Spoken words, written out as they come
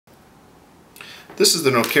This is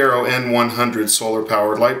the Nokero N100 solar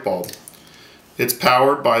powered light bulb. It's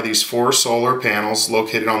powered by these 4 solar panels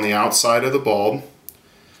located on the outside of the bulb.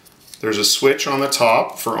 There's a switch on the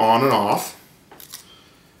top for on and off.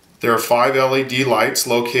 There are 5 LED lights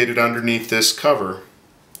located underneath this cover.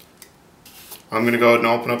 I'm going to go ahead and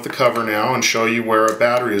open up the cover now and show you where a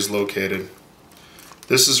battery is located.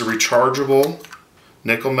 This is a rechargeable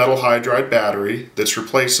nickel metal hydride battery that's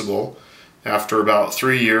replaceable. After about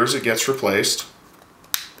 3 years it gets replaced.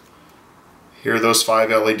 Here are those 5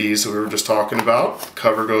 LEDs that we were just talking about.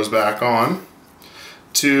 Cover goes back on.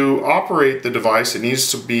 To operate the device, it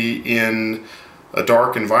needs to be in a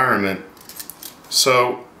dark environment.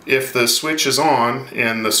 So if the switch is on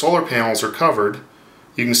and the solar panels are covered,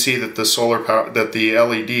 you can see that the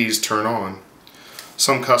LEDs turn on.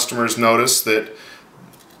 Some customers notice that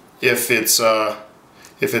if it's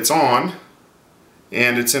on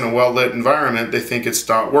and it's in a well-lit environment, they think it's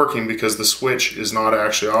not working because the switch is not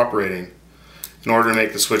actually operating. In order to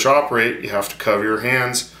make the switch operate, you have to cover your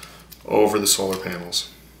hands over the solar panels.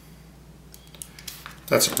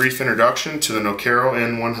 That's a brief introduction to the Nokero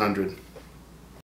N100.